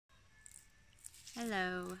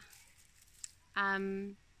Hello.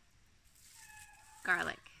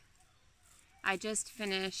 Garlic. I just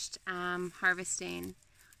finished harvesting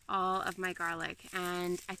all of my garlic,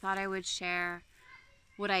 and I thought I would share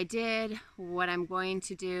what I did, what I'm going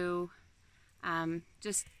to do,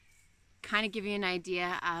 just kind of give you an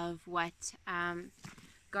idea of what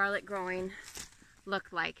garlic growing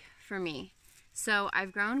looked like for me. So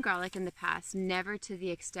I've grown garlic in the past, never to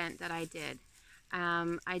the extent that I did.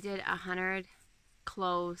 I did 100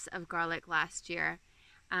 cloves of garlic last year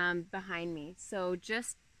behind me. So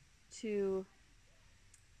just to,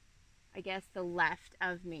 I guess, the left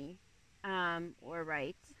of me, or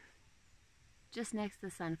right, just next to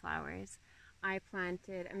the sunflowers, I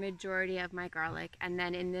planted a majority of my garlic, and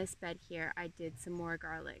then in this bed here I did some more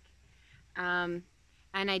garlic, and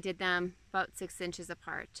I did them about 6 inches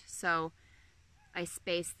apart. So I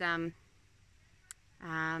spaced them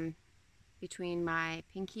between my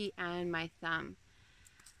pinky and my thumb.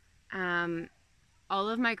 All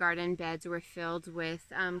of my garden beds were filled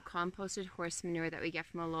with composted horse manure that we get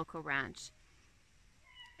from a local ranch,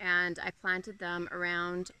 and I planted them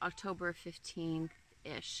around October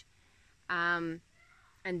 15th-ish, and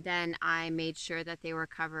then I made sure that they were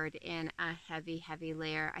covered in a heavy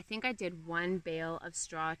layer. I think I did 1 bale of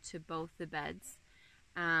straw to both the beds,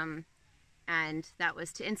 and that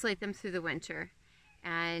was to insulate them through the winter.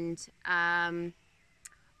 And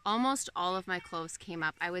almost all of my cloves came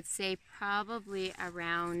up. I would say probably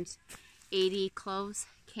around 80 cloves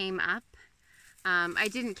came up. I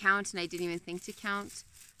didn't count, and I didn't even think to count,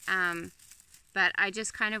 but I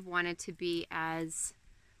just kind of wanted to be as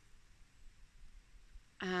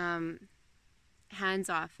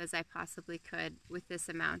hands-off as I possibly could with this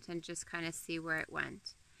amount and just kind of see where it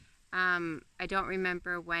went. I don't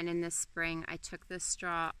remember when in the spring I took the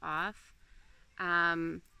straw off.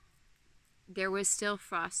 There was still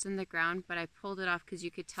frost in the ground, but I pulled it off because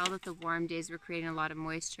you could tell that the warm days were creating a lot of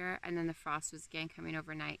moisture, and then the frost was again coming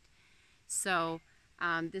overnight. So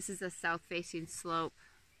this is a south-facing slope,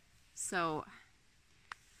 so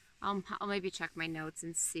I'll maybe check my notes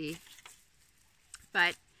and see.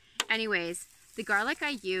 But anyways, the garlic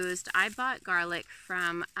I used, I bought garlic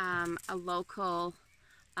from a local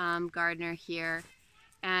gardener here,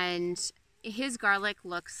 and his garlic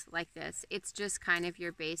looks like this. It's just kind of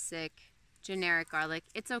your basic generic garlic.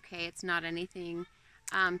 It's okay, it's not anything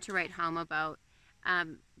to write home about,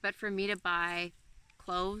 but for me to buy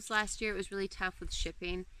cloves last year, it was really tough with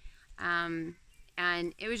shipping, and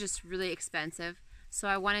it was just really expensive. So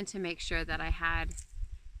I wanted to make sure that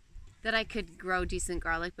I could grow decent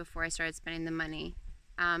garlic before I started spending the money.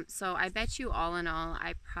 So I bet you all in all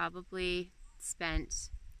I probably spent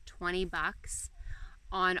 20 bucks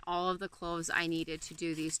on all of the cloves I needed to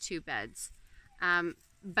do these 2 beds.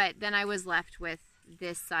 But then I was left with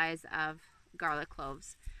this size of garlic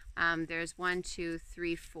cloves. There's 1, 2,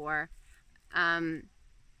 3, 4. So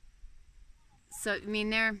I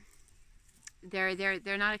mean they're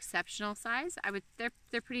not exceptional size.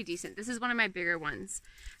 They're pretty decent. This is one of my bigger ones.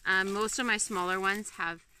 Most of my smaller ones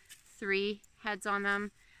have 3 heads on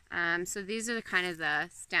them. So these are kind of the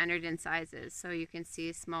standard in sizes. So you can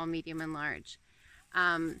see small, medium, and large.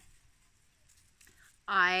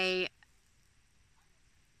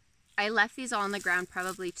 I left these all on the ground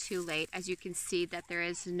probably too late. As you can see that there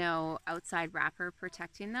is no outside wrapper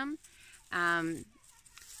protecting them,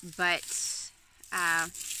 but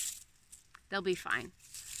they'll be fine.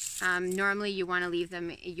 Normally you want to leave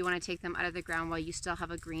them, you want to take them out of the ground while you still have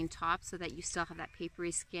a green top so that you still have that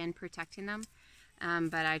papery skin protecting them,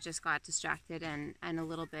 but I just got distracted and a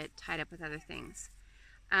little bit tied up with other things.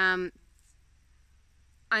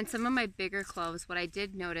 On some of my bigger cloves, what I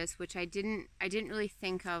did notice, which I didn't really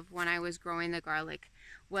think of when I was growing the garlic,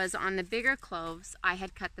 was on the bigger cloves, I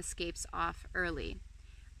had cut the scapes off early.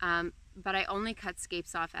 But I only cut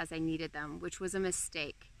scapes off as I needed them, which was a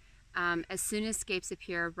mistake. As soon as scapes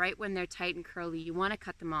appear, right when they're tight and curly, you want to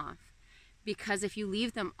cut them off. Because if you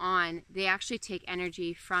leave them on, they actually take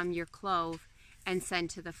energy from your clove and send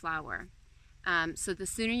to the flower. So the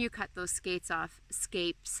sooner you cut those scapes off,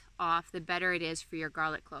 the better it is for your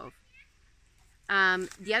garlic clove.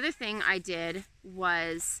 The other thing I did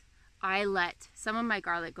was I let some of my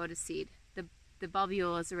garlic go to seed. The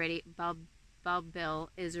bulbil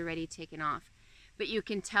is already taken off, but you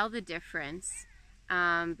can tell the difference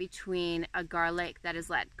between a garlic that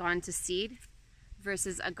is gone to seed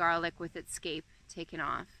versus a garlic with its scape taken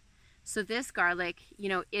off. So this garlic, you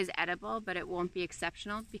know, is edible, but it won't be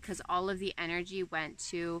exceptional because all of the energy went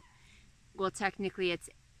to, well, technically it's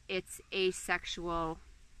asexual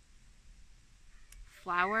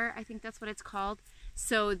flower, I think that's what it's called.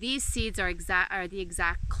 So these seeds are the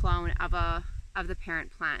exact clone of a of the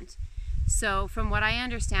parent plant. So from what I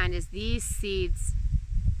understand is these seeds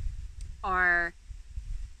are,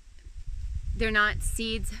 they're not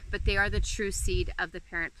seeds, but they are the true seed of the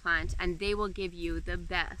parent plant, and they will give you the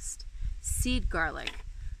best seed garlic.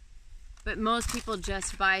 But most people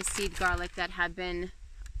just buy seed garlic that have been,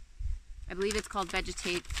 I believe it's called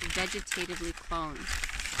vegetatively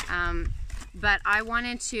cloned. But I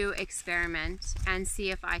wanted to experiment and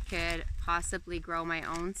see if I could possibly grow my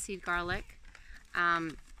own seed garlic.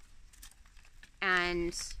 And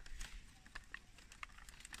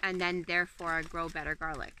then therefore grow better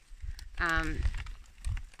garlic.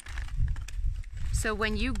 So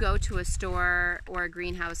when you go to a store or a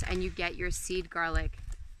greenhouse and you get your seed garlic,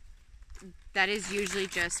 that is usually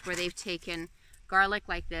just where they've taken garlic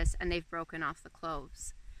like this and they've broken off the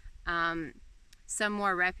cloves. Some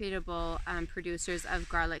more reputable producers of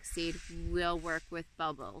garlic seed will work with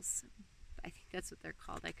bubils. I think that's what they're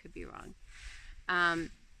called. I could be wrong.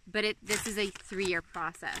 But this is a 3-year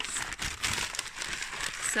process.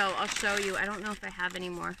 So I'll show you. I don't know if I have any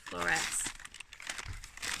more florets.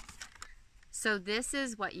 So this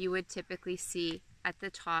is what you would typically see at the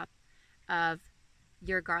top of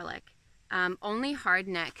your garlic. Only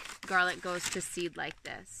hardneck garlic goes to seed like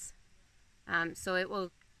this. So it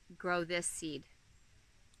will grow this seed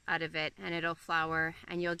out of it and it'll flower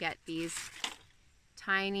and you'll get these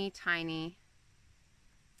tiny, tiny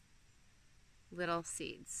little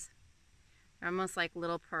seeds. They're almost like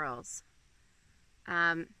little pearls.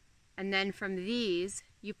 And then from these,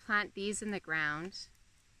 you plant these in the ground.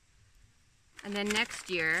 And then next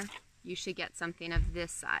year, you should get something of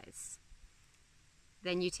this size.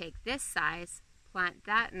 Then you take this size, plant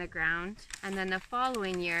that in the ground, and then the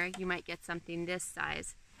following year, you might get something this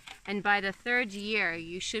size. And by the 3rd year,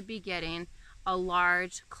 you should be getting a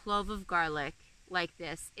large clove of garlic like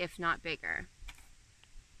this, if not bigger.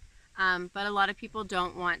 But a lot of people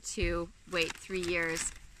don't want to wait 3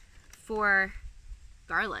 years for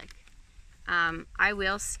garlic. I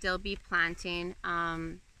will still be planting,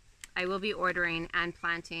 I will be ordering and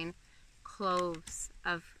planting cloves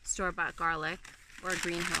of store-bought garlic or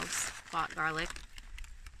greenhouse bought garlic,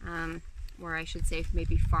 or I should say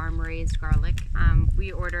maybe farm-raised garlic.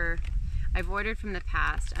 I've ordered from the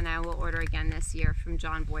past and I will order again this year from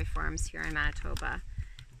John Boy Farms here in Manitoba.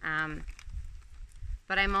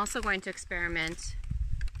 But I'm also going to experiment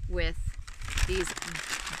with these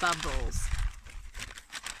bubils.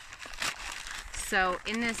 So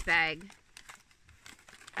in this bag,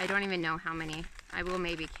 I don't even know how many. I will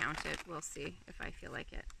maybe count it. We'll see if I feel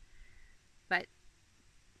like it. But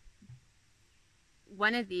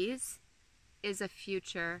one of these is a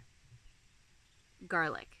future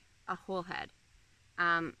garlic, a whole head.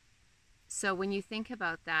 So when you think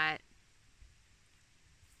about that,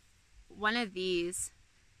 one of these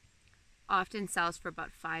often sells for about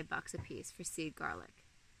 $5 a piece for seed garlic.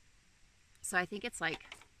 So I think it's like,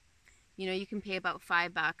 you know, you can pay about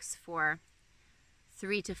 $5 for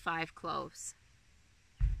 3 to 5 cloves.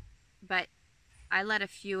 But I let a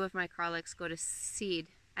few of my garlics go to seed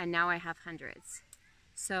and now I have hundreds.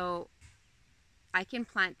 So I can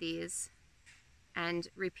plant these and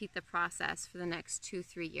repeat the process for the next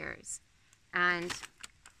 2-3 years and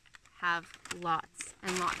have lots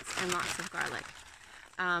and lots and lots of garlic.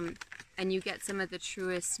 And you get some of the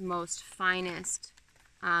truest, most finest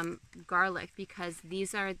garlic because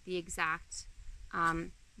these are the exact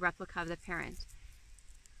replica of the parent.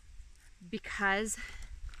 Because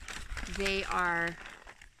they are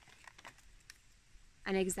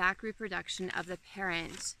an exact reproduction of the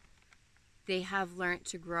parent, they have learned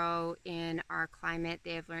to grow in our climate,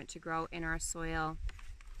 they have learned to grow in our soil.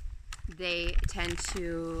 They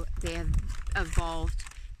have evolved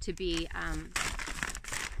to be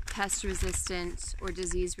pest resistant or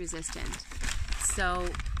disease resistant. So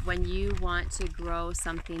when you want to grow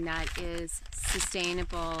something that is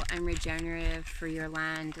sustainable and regenerative for your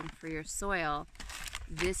land and for your soil,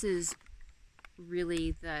 this is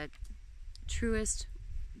really the truest,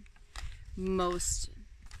 most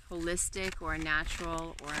holistic or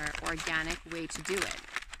natural or organic way to do it.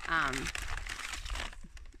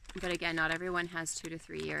 But again, not everyone has 2 to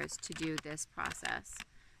 3 years to do this process.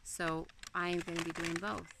 So I'm going to be doing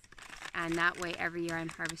both. And that way every year I'm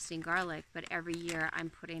harvesting garlic, but every year I'm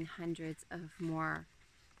putting hundreds of more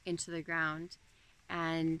into the ground.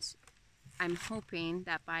 And I'm hoping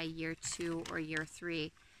that by year 2 or year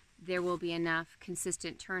 3, there will be enough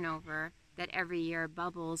consistent turnover that every year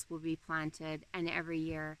bubbles will be planted and every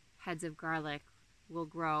year heads of garlic will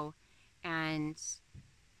grow, and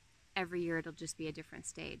every year it'll just be a different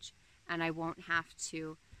stage. And I won't have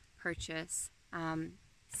to purchase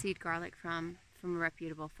seed garlic from a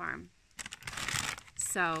reputable farm.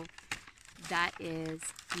 So that is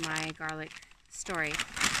my garlic story.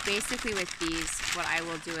 Basically with these, what I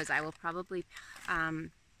will do is I will probably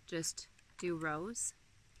just do rows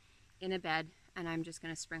in a bed, and I'm just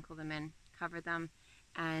going to sprinkle them in, cover them,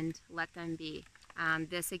 and let them be.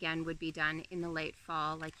 This again would be done in the late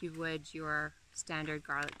fall like you would your standard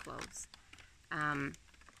garlic cloves.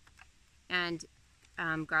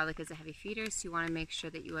 Garlic is a heavy feeder, so you want to make sure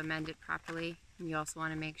that you amend it properly, and you also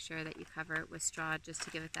want to make sure that you cover it with straw just to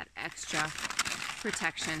give it that extra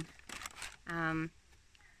protection.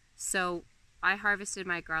 So I harvested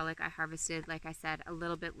my garlic. I harvested, like I said, a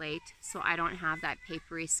little bit late, so I don't have that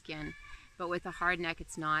papery skin. But with a hard neck,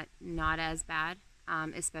 it's not as bad,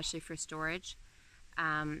 especially for storage.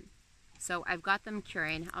 So I've got them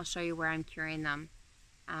curing. I'll show you where I'm curing them.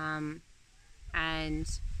 And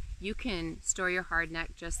you can store your hard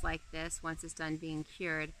neck just like this once it's done being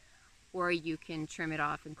cured, or you can trim it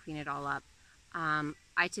off and clean it all up.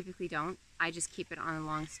 I typically don't. I just keep it on a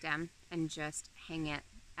long stem and just hang it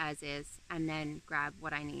as is and then grab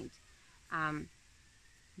what I need.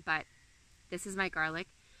 But this is my garlic.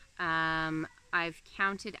 I've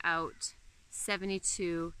counted out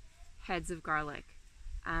 72 heads of garlic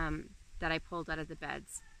that I pulled out of the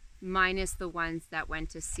beds, minus the ones that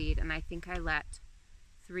went to seed, and I think I let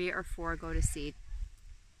 3 or 4 go to seed.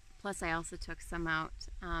 Plus I also took some out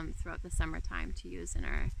throughout the summertime to use in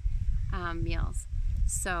our meals.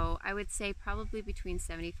 So I would say probably between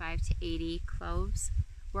 75 to 80 cloves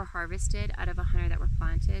were harvested out of 100 that were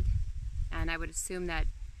planted, and I would assume that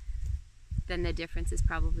then the difference is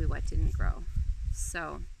probably what didn't grow.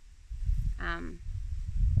 So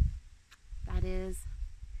that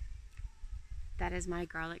is my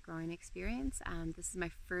garlic growing experience. This is my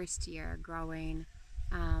first year growing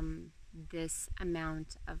this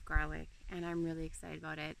amount of garlic, and I'm really excited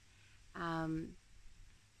about it.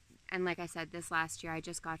 And like I said, this last year I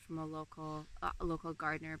just got from a local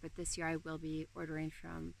gardener, but this year I will be ordering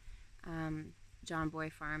from John Boy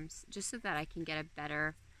Farms, just so that I can get a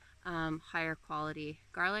better, higher quality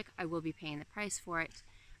garlic. I will be paying the price for it,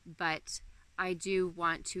 but I do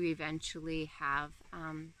want to eventually have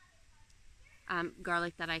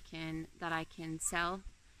garlic that I can sell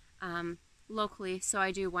locally. So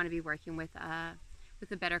I do want to be working with a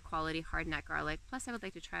better quality hardneck garlic. Plus, I would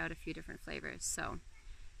like to try out a few different flavors. So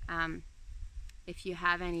if you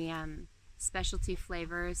have any specialty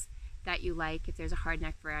flavors that you like, if there's a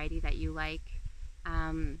hardneck variety that you like,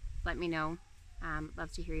 let me know.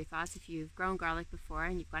 Love to hear your thoughts. If you've grown garlic before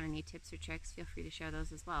and you've got any tips or tricks, feel free to share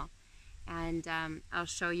those as well. And I'll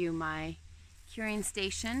show you my curing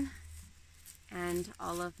station and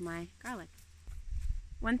all of my garlic.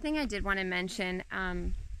 One thing I did want to mention,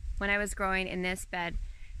 when I was growing in this bed,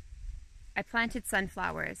 I planted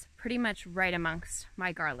sunflowers pretty much right amongst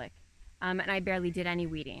my garlic, and I barely did any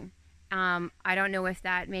weeding. I don't know if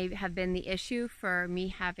that may have been the issue for me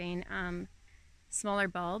having smaller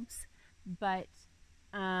bulbs, but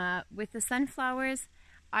with the sunflowers,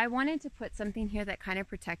 I wanted to put something here that kind of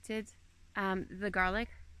protected the garlic,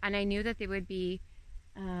 and I knew that they would be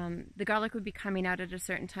the garlic would be coming out at a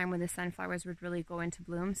certain time when the sunflowers would really go into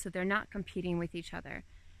bloom, so they're not competing with each other.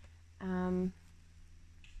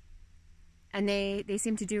 And they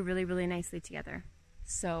seem to do really, really nicely together.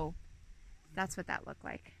 So that's what that looked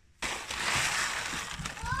like.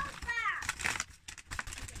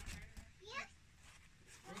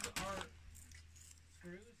 Where's our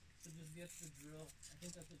screws to just get the drill? I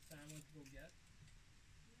think that's what Sam went to go get.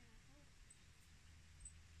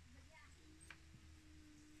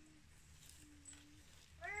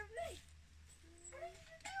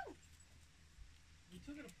 You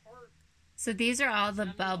took it apart. So these are all the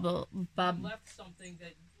bubils. Okay,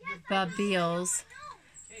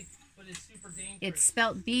 but it's super dangerous. It's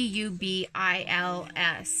spelled B-U-B-I-L-S,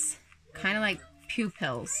 kind of like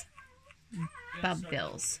pupils,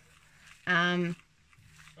 bubils. And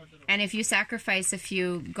if you sacrifice a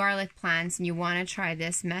few garlic plants and you want to try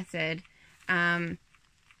this method,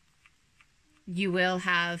 you will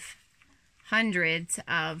have hundreds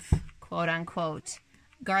of quote-unquote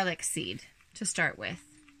garlic seed to start with.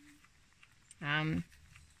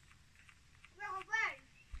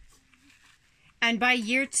 And by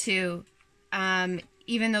year 2,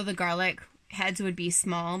 even though the garlic heads would be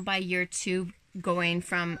small, by year 2 going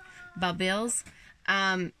from bubils,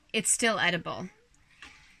 it's still edible.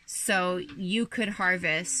 So you could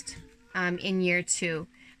harvest in year 2,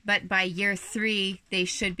 but by year 3 they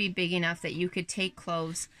should be big enough that you could take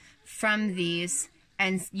cloves from these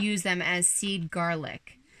and use them as seed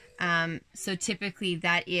garlic. So typically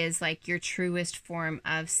that is like your truest form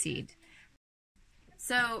of seed.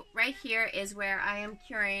 So right here is where I am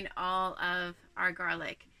curing all of our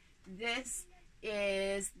garlic. This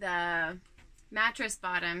is the mattress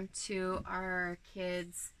bottom to our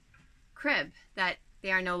kids' crib that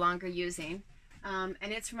they are no longer using. And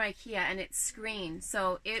it's from IKEA, and it's screened,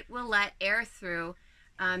 so it will let air through,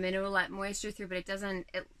 and it will let moisture through, but it doesn't,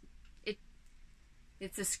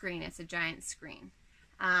 it's a screen, it's a giant screen.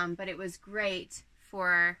 But it was great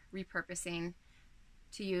for repurposing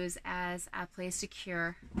to use as a place to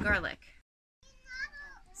cure garlic.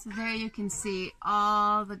 So there you can see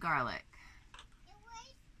all the garlic.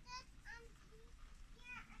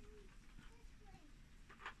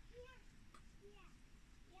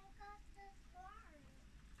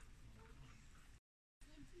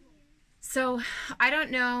 So I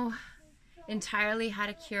don't know entirely how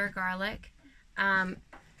to cure garlic.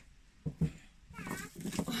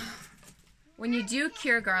 When you do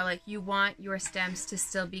cure garlic, you want your stems to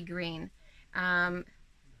still be green.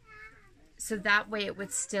 So that way it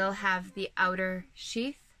would still have the outer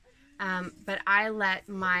sheath. But I let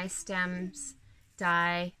my stems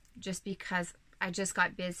die just because I just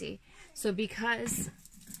got busy. So because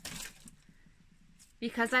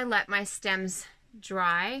I let my stems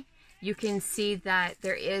dry, you can see that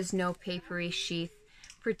there is no papery sheath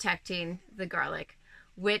protecting the garlic,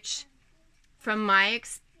 which from my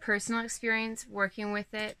personal experience working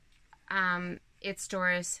with it, it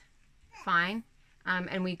stores fine,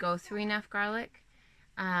 and we go through enough garlic.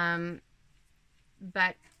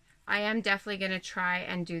 But I am definitely going to try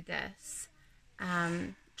and do this.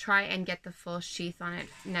 Try and get the full sheath on it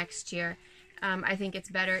next year. I think it's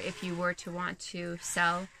better if you were to want to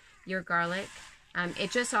sell your garlic. It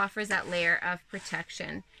just offers that layer of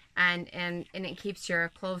protection, and it keeps your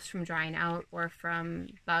cloves from drying out or from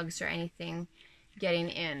bugs or anything getting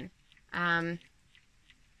in.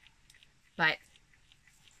 But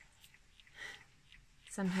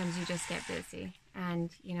sometimes you just get busy,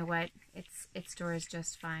 and you know what? It stores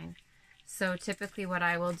just fine. So typically what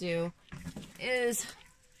I will do is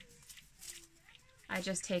I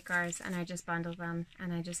just take ours and I just bundle them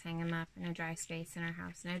and I just hang them up in a dry space in our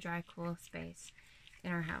house, in a dry, cool space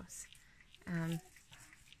in our house,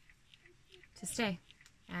 to stay.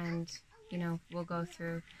 And you know, we'll go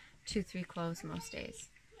through 2-3 cloves most days.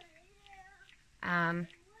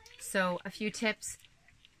 So a few tips: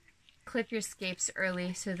 clip your scapes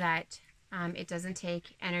early so that it doesn't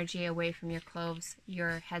take energy away from your cloves,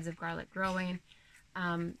 your heads of garlic growing.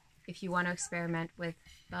 If you want to experiment with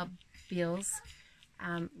bubils,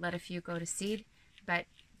 let a few go to seed, but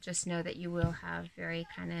just know that you will have very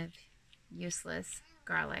kind of useless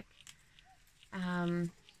garlic.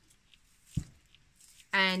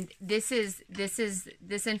 And this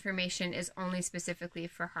information is only specifically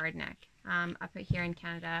for hardneck. Up here in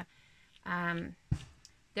Canada,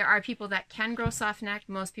 there are people that can grow softneck.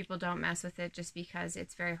 Most people don't mess with it just because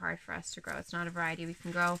it's very hard for us to grow. It's not a variety we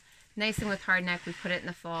can grow. Nice thing with hardneck, we put it in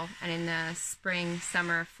the fall, and in the spring,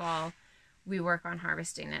 summer, fall, we work on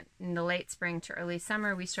harvesting it. In the late spring to early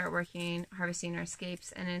summer, we start harvesting our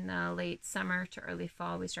scapes, and in the late summer to early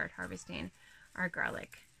fall, we start harvesting our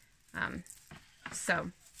garlic.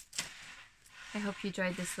 So I hope you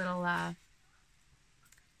enjoyed this little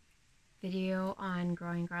video on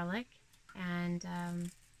growing garlic, and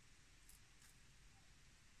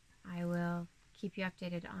I will keep you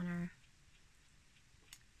updated on our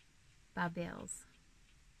bubils.